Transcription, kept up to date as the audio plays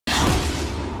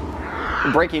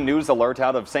Breaking news alert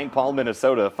out of St. Paul,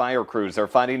 Minnesota. Fire crews are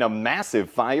fighting a massive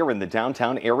fire in the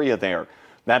downtown area there.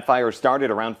 That fire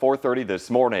started around 4:30 this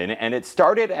morning, and it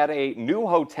started at a new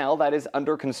hotel that is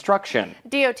under construction.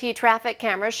 DOT traffic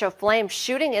cameras show flames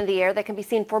shooting in the air that can be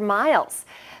seen for miles.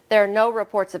 There are no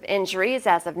reports of injuries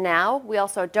as of now. We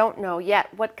also don't know yet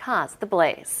what caused the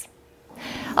blaze.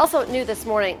 Also new this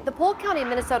morning, the Polk County,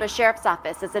 Minnesota Sheriff's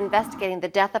Office is investigating the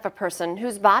death of a person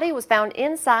whose body was found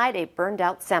inside a burned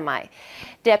out semi.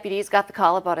 Deputies got the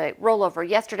call about a rollover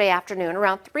yesterday afternoon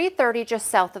around 3:30 just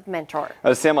south of Mentor.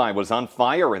 A semi was on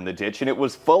fire in the ditch and it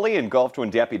was fully engulfed when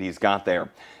deputies got there.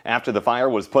 After the fire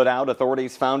was put out,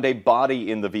 authorities found a body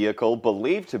in the vehicle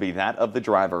believed to be that of the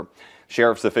driver.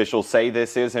 Sheriff's officials say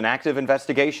this is an active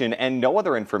investigation and no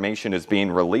other information is being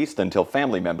released until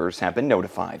family members have been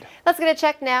notified. Let's get a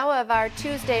check now of our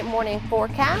Tuesday morning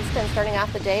forecast, and starting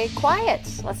off the day quiet.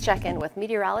 Let's check in with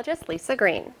meteorologist Lisa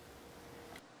Green.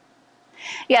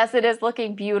 Yes, it is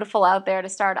looking beautiful out there to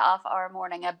start off our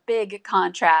morning. A big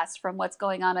contrast from what's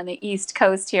going on the East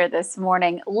Coast here this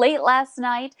morning. Late last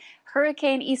night,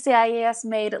 Hurricane Isaias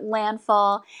made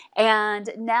landfall, and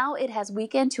now it has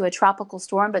weakened to a tropical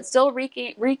storm, but still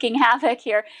wreaking havoc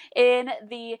here in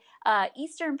the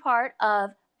eastern part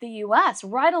of the U.S.,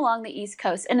 right along the East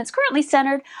Coast. And it's currently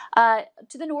centered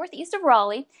to the northeast of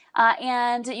Raleigh.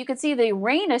 And you can see the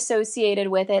rain associated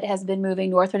with it has been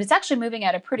moving northward. It's actually moving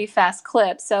at a pretty fast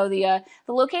clip. So the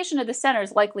location of the center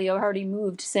is likely already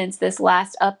moved since this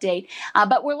last update.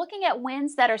 But we're looking at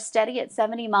winds that are steady at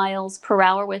 70 miles per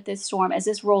hour with this storm as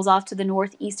this rolls off to the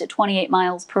northeast at 28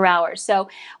 miles per hour. So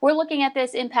we're looking at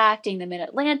this impacting the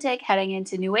mid-Atlantic, heading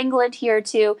into New England here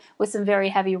too, with some very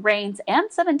heavy rains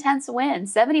and some intense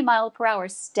winds. 70 mile per hour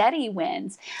steady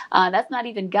winds. That's not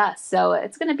even gusts. So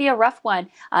it's going to be a rough one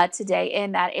today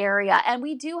in that area. And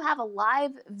we do have a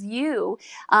live view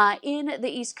in the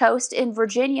East Coast in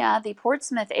Virginia, the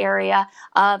Portsmouth area,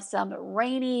 of some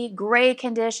rainy gray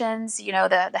conditions, you know,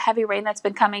 the heavy rain that's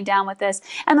been coming down with this.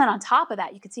 And then on top of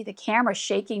that, you can see the camera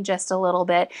shaking just a little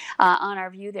bit on our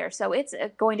view there. So it's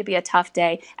going to be a tough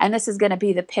day. And this is going to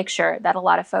be the picture that a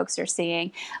lot of folks are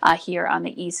seeing here on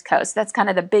the East Coast. That's kind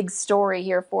of the big story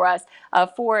here for us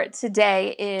for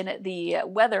today in the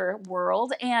weather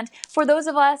world. And for those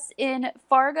of us in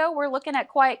Fargo, we're looking at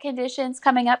quiet conditions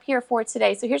coming up here for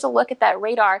today. So here's a look at that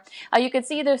radar. You can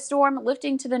see the storm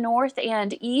lifting to the north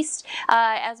and east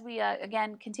as we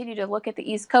again continue to look at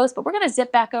the East Coast. But we're going to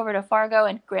zip back over to Fargo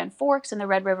and Grand Forks in the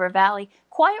Red River Valley.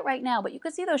 Quiet right now, but you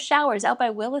can see those showers out by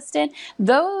Williston.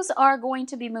 Those are going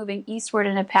to be moving eastward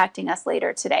and impacting us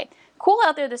later today. Cool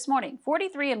out there this morning.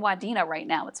 43 in Wadena right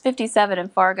now. It's 57 in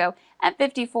Fargo and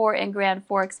 54 in Grand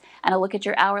Forks. And a look at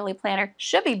your hourly planner.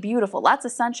 Should be beautiful. Lots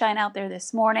of sunshine out there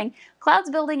this morning.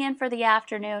 Clouds building in for the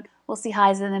afternoon. We'll see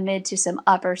highs in the mid to some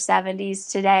upper 70s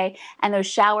today. And those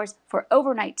showers for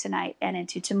overnight tonight and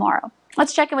into tomorrow.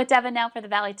 Let's check in with Devin now for the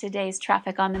Valley Today's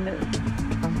traffic on the move.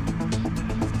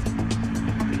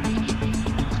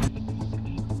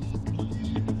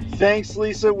 Thanks,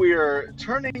 Lisa. We are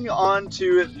turning on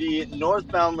to the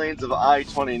northbound lanes of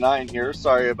I-29 here.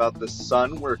 Sorry about the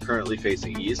sun. We're currently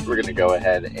facing east. We're going to go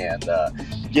ahead and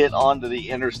get onto the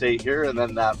interstate here, and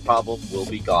then that problem will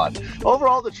be gone.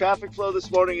 Overall, the traffic flow this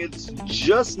morning, it's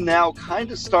just now kind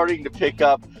of starting to pick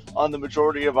up on the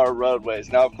majority of our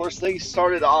roadways. Now, of course, things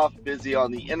started off busy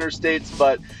on the interstates,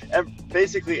 but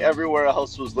basically everywhere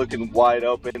else was looking wide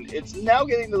open. It's now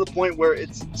getting to the point where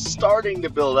it's starting to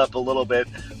build up a little bit.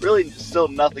 Really, still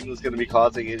nothing that's going to be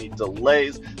causing any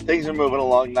delays. Things are moving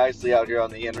along nicely out here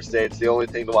on the interstates. The only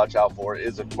thing to watch out for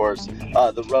is, of course,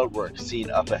 the road work seen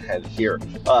up ahead here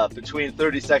between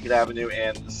 32nd Avenue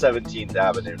and 17th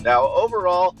Avenue. Now,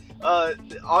 overall,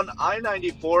 on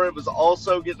I-94, it was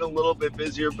also getting a little bit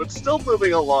busier, but still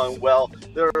moving along well.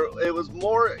 It was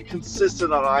more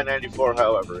consistent on I-94,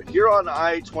 however. Here on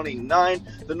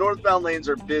I-29, the northbound lanes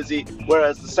are busy,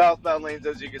 whereas the southbound lanes,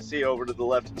 as you can see over to the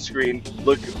left of the screen,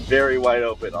 look very wide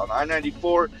open. On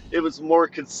I-94, it was more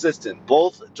consistent.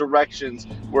 Both directions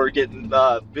were getting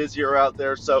busier out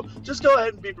there, so just go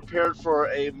ahead and be prepared for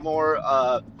a more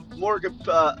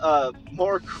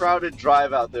crowded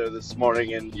drive out there this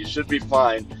morning, and you should be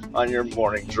fine on your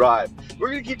morning drive. We're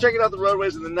going to keep checking out the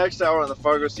roadways in the next hour on the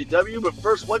Fargo CW, but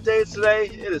first, what day is today?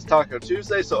 It is Taco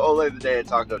Tuesday, so ole the day at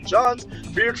Taco John's.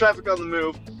 For your traffic on the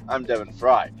move, I'm Devin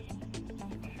Fry.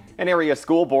 An area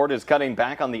school board is cutting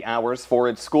back on the hours for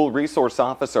its school resource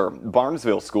officer.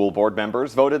 Barnesville school board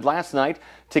members voted last night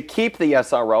to keep the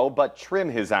SRO but trim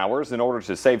his hours in order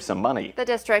to save some money. The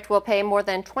district will pay more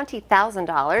than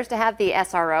 $20,000 to have the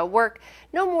SRO work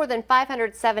no more than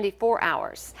 574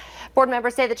 hours. Board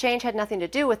members say the change had nothing to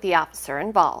do with the officer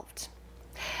involved.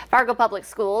 Fargo Public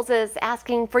Schools is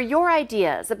asking for your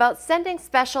ideas about sending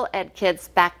special ed kids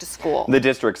back to school. The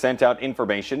district sent out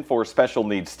information for special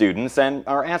needs students and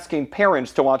are asking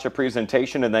parents to watch a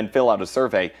presentation and then fill out a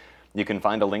survey. You can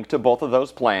find a link to both of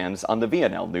those plans on the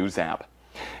VNL News app.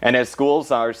 And as schools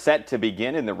are set to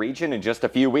begin in the region in just a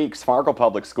few weeks, Fargo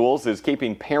Public Schools is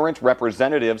keeping parent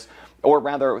representatives, or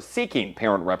rather seeking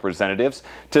parent representatives,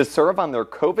 to serve on their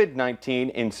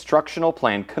COVID-19 Instructional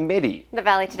Plan Committee. The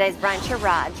Valley Today's Brian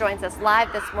Sherrod joins us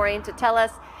live this morning to tell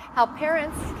us how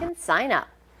parents can sign up.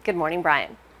 Good morning,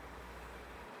 Brian.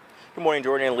 Good morning,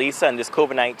 Jordan and Lisa. And this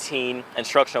COVID-19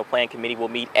 Instructional Plan Committee will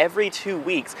meet every 2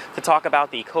 weeks to talk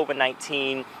about the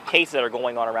COVID-19 cases that are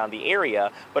going on around the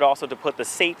area, but also to put the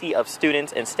safety of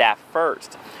students and staff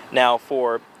first. Now,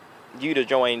 for you to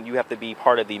join, you have to be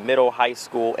part of the middle, high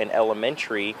school, and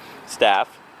elementary staff.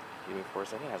 Give me for a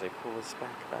second as I pull this back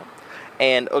up.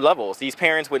 And levels. These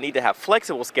parents would need to have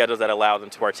flexible schedules that allow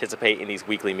them to participate in these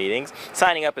weekly meetings.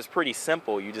 Signing up is pretty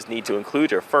simple. You just need to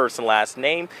include your first and last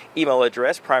name, email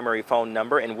address, primary phone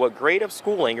number, and what grade of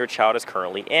schooling your child is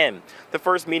currently in. The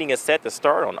first meeting is set to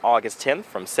start on August 10th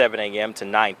from 7 a.m. to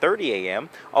 9:30 a.m.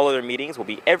 All other meetings will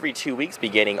be every 2 weeks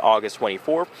beginning August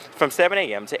 24th from 7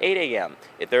 a.m. to 8 a.m.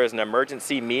 If there is an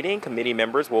emergency meeting, committee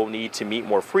members will need to meet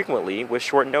more frequently with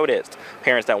short notice.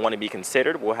 Parents that want to be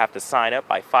considered will have to sign up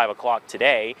by 5 o'clock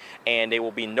today, and they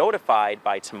will be notified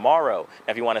by tomorrow.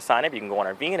 Now, if you want to sign up, you can go on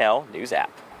our VNL News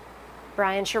app.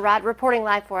 Brian Sherrod reporting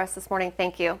live for us this morning.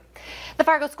 Thank you. The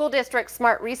Fargo School District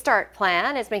Smart Restart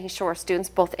Plan is making sure students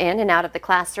both in and out of the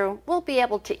classroom will be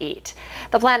able to eat.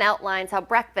 The plan outlines how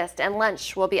breakfast and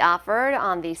lunch will be offered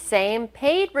on the same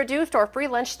paid, reduced, or free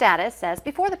lunch status as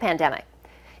before the pandemic.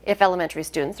 If elementary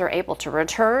students are able to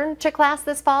return to class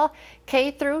this fall, K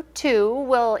through 2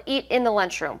 will eat in the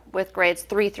lunchroom, with grades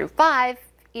 3 through 5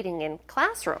 eating in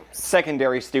classrooms.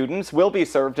 Secondary students will be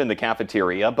served in the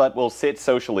cafeteria, but will sit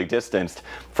socially distanced.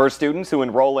 For students who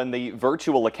enroll in the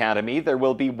virtual academy, there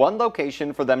will be one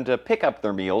location for them to pick up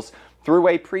their meals through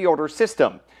a pre-order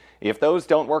system. If those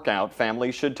don't work out,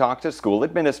 families should talk to school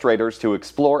administrators to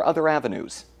explore other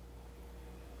avenues.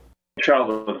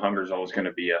 Childhood hunger is always going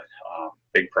to be a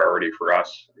big priority for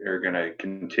us. We're going to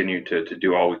continue to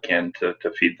do all we can to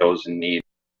feed those in need.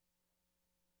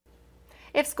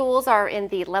 If schools are in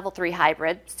the level 3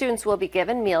 hybrid, students will be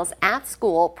given meals at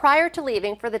school prior to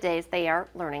leaving for the days they are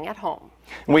learning at home.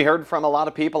 We heard from a lot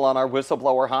of people on our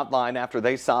whistleblower hotline after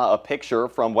they saw a picture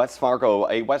from a West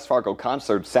Fargo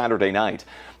concert Saturday night.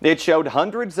 It showed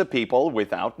hundreds of people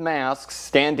without masks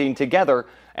standing together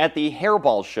at the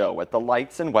Hairball show at the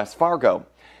Lights in West Fargo.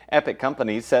 Epic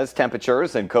Companies says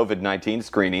temperatures and COVID-19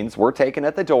 screenings were taken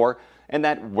at the door and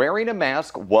that wearing a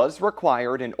mask was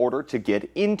required in order to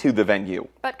get into the venue.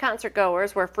 But concert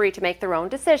goers were free to make their own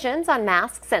decisions on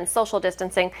masks and social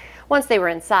distancing once they were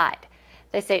inside.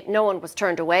 They say no one was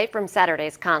turned away from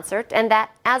Saturday's concert and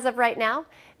that, as of right now,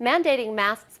 mandating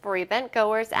masks for event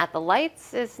goers at the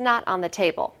Lights is not on the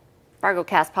table.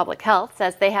 FargoCast Public Health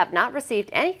says they have not received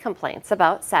any complaints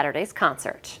about Saturday's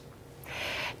concert.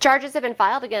 Charges have been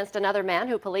filed against another man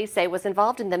who police say was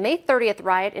involved in the May 30th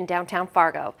riot in downtown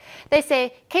Fargo. They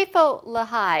say Kefo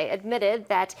Lahai admitted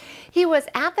that he was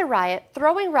at the riot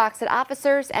throwing rocks at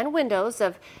officers and windows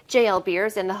of JL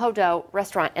Beers in the Hodo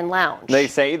restaurant and lounge. They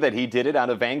say that he did it out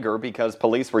of anger because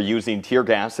police were using tear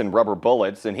gas and rubber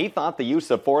bullets, and he thought the use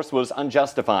of force was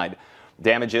unjustified.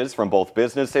 Damages from both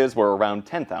businesses were around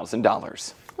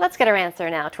 $10,000. Let's get our answer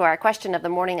now to our question of the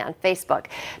morning on Facebook.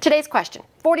 Today's question: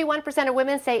 41% of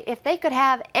women say if they could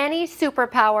have any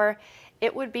superpower,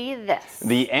 it would be this.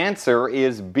 The answer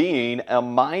is being a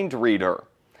mind reader.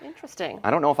 Interesting.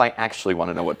 I don't know if I actually want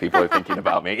to know what people are thinking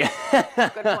about me.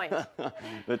 Good point.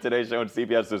 The Today Show and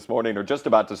CBS This Morning are just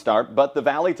about to start, but the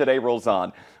Valley Today rolls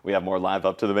on. We have more live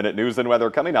up-to-the-minute news and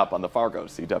weather coming up on the Fargo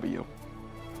CW.